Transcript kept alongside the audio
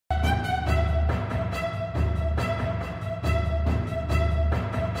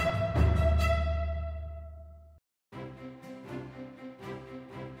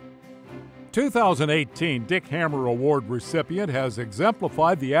2018 Dick Hammer Award recipient has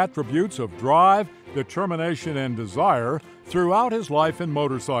exemplified the attributes of drive, determination, and desire throughout his life in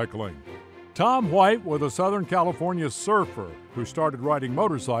motorcycling. Tom White was a Southern California surfer who started riding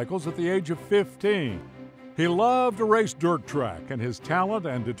motorcycles at the age of 15. He loved to race dirt track, and his talent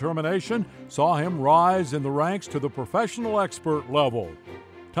and determination saw him rise in the ranks to the professional expert level.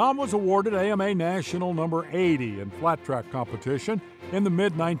 Tom was awarded AMA National number 80 in flat track competition in the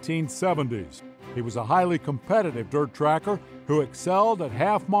mid-1970s. He was a highly competitive dirt tracker who excelled at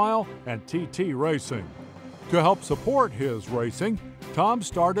half-mile and TT racing. To help support his racing, Tom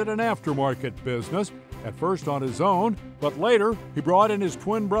started an aftermarket business, at first on his own, but later he brought in his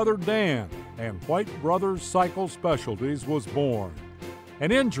twin brother Dan, and White Brothers Cycle Specialties was born.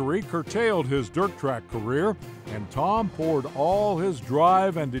 An injury curtailed his dirt track career, and Tom poured all his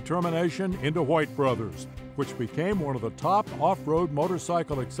drive and determination into White Brothers, which became one of the top off-road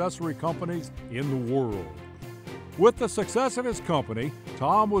motorcycle accessory companies in the world. With the success of his company,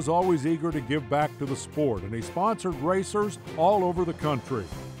 Tom was always eager to give back to the sport, and he sponsored racers all over the country.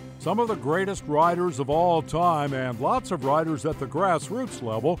 Some of the greatest riders of all time and lots of riders at the grassroots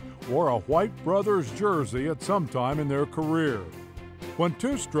level wore a White Brothers jersey at some time in their career. When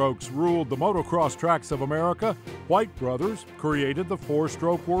two-strokes ruled the motocross tracks of America, White Brothers created the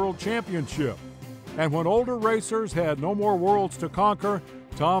four-stroke World Championship. And when older racers had no more worlds to conquer,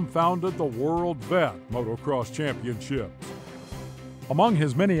 Tom founded the World Vet Motocross Championships. Among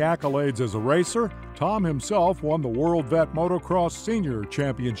his many accolades as a racer, Tom himself won the World Vet Motocross Senior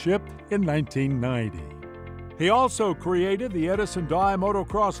Championship in 1990. He also created the Edison Dye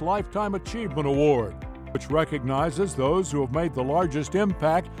Motocross Lifetime Achievement Award, which recognizes those who have made the largest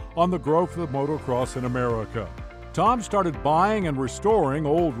impact on the growth of motocross in America. Tom started buying and restoring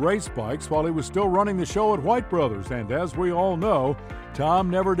old race bikes while he was still running the show at White Brothers, and as we all know, Tom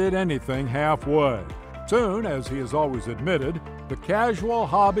never did anything halfway. Soon, as he has always admitted, the casual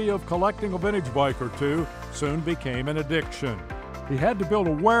hobby of collecting a vintage bike or two soon became an addiction. He had to build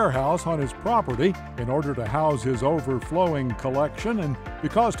a warehouse on his property in order to house his overflowing collection, and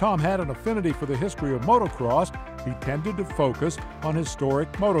because Tom had an affinity for the history of motocross, he tended to focus on historic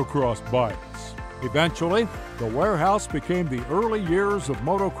motocross bikes. Eventually, the warehouse became the early Years of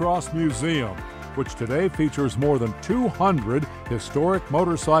Motocross Museum, which today features more than 200 historic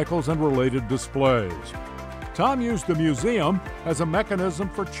motorcycles and related displays. Tom used the museum as a mechanism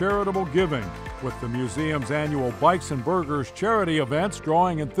for charitable giving, with the museum's annual Bikes and Burgers charity events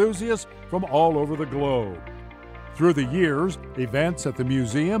drawing enthusiasts from all over the globe. Through the years, events at the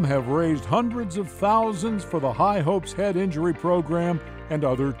museum have raised hundreds of thousands for the High Hopes Head Injury Program and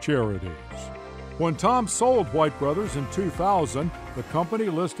other charities. When Tom sold White Brothers in 2000, the company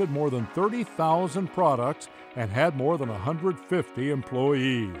listed more than 30,000 products and had more than 150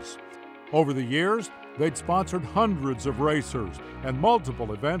 employees. Over the years, they'd sponsored hundreds of racers and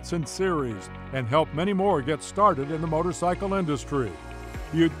multiple events and series, and helped many more get started in the motorcycle industry.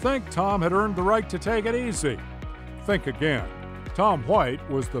 You'd think Tom had earned the right to take it easy. Think again. Tom White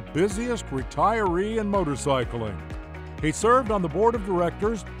was the busiest retiree in motorcycling. He served on the board of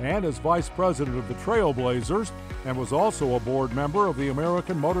directors and as vice president of the Trailblazers, and was also a board member of the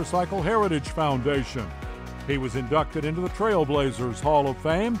American Motorcycle Heritage Foundation. He was inducted into the Trailblazers Hall of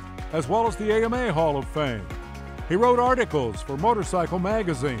Fame, as well as the AMA Hall of Fame. He wrote articles for motorcycle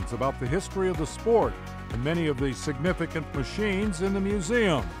magazines about the history of the sport and many of the significant machines in the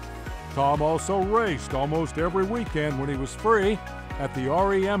museum. Tom also raced almost every weekend when he was free at the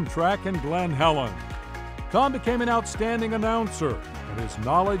REM track in Glen Helen. Tom became an outstanding announcer, and his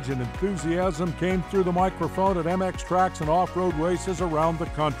knowledge and enthusiasm came through the microphone at MX tracks and off-road races around the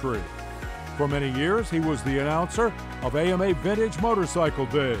country. For many years, he was the announcer of AMA Vintage Motorcycle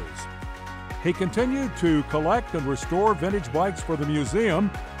Days. He continued to collect and restore vintage bikes for the museum,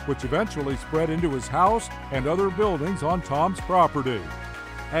 which eventually spread into his house and other buildings on Tom's property.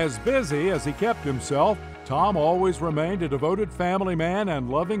 As busy as he kept himself, Tom always remained a devoted family man and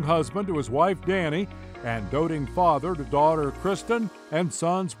loving husband to his wife Danny, and doting father to daughter Kristen and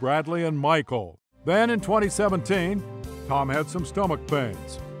sons Bradley and Michael. Then in 2017, Tom had some stomach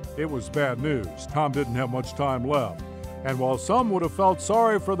pains. It was bad news. Tom didn't have much time left. And while some would have felt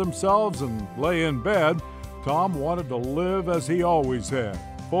sorry for themselves and lay in bed, Tom wanted to live as he always had,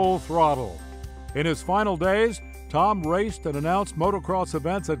 full throttle. In his final days, Tom raced and announced motocross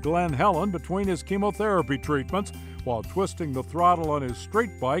events at Glen Helen between his chemotherapy treatments while twisting the throttle on his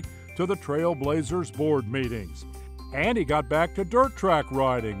street bike to the Trailblazers board meetings. And he got back to dirt track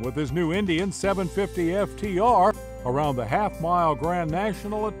riding with his new Indian 750 FTR around the half-mile Grand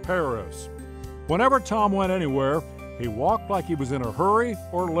National at Paris. Whenever Tom went anywhere, he walked like he was in a hurry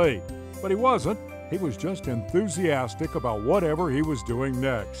or late. But he wasn't. He was just enthusiastic about whatever he was doing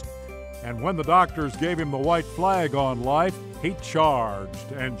next. And when the doctors gave him the white flag on life, he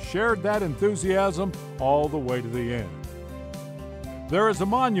charged and shared that enthusiasm all the way to the end. There is a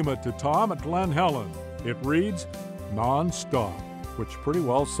monument to Tom at Glen Helen. It reads, "Non-stop," which pretty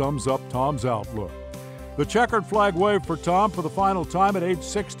well sums up Tom's outlook. The checkered flag waved for Tom for the final time at age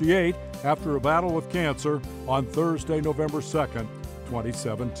 68 after a battle with cancer on Thursday, November 2nd,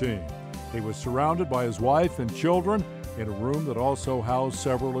 2017. He was surrounded by his wife and children in a room that also housed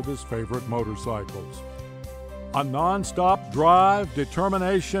several of his favorite motorcycles. A non-stop drive,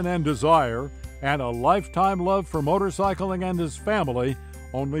 determination, and desire, and a lifetime love for motorcycling and his family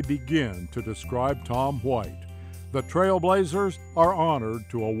only begin to describe Tom White. The Trailblazers are honored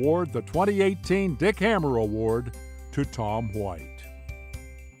to award the 2018 Dick Hammer Award to Tom White.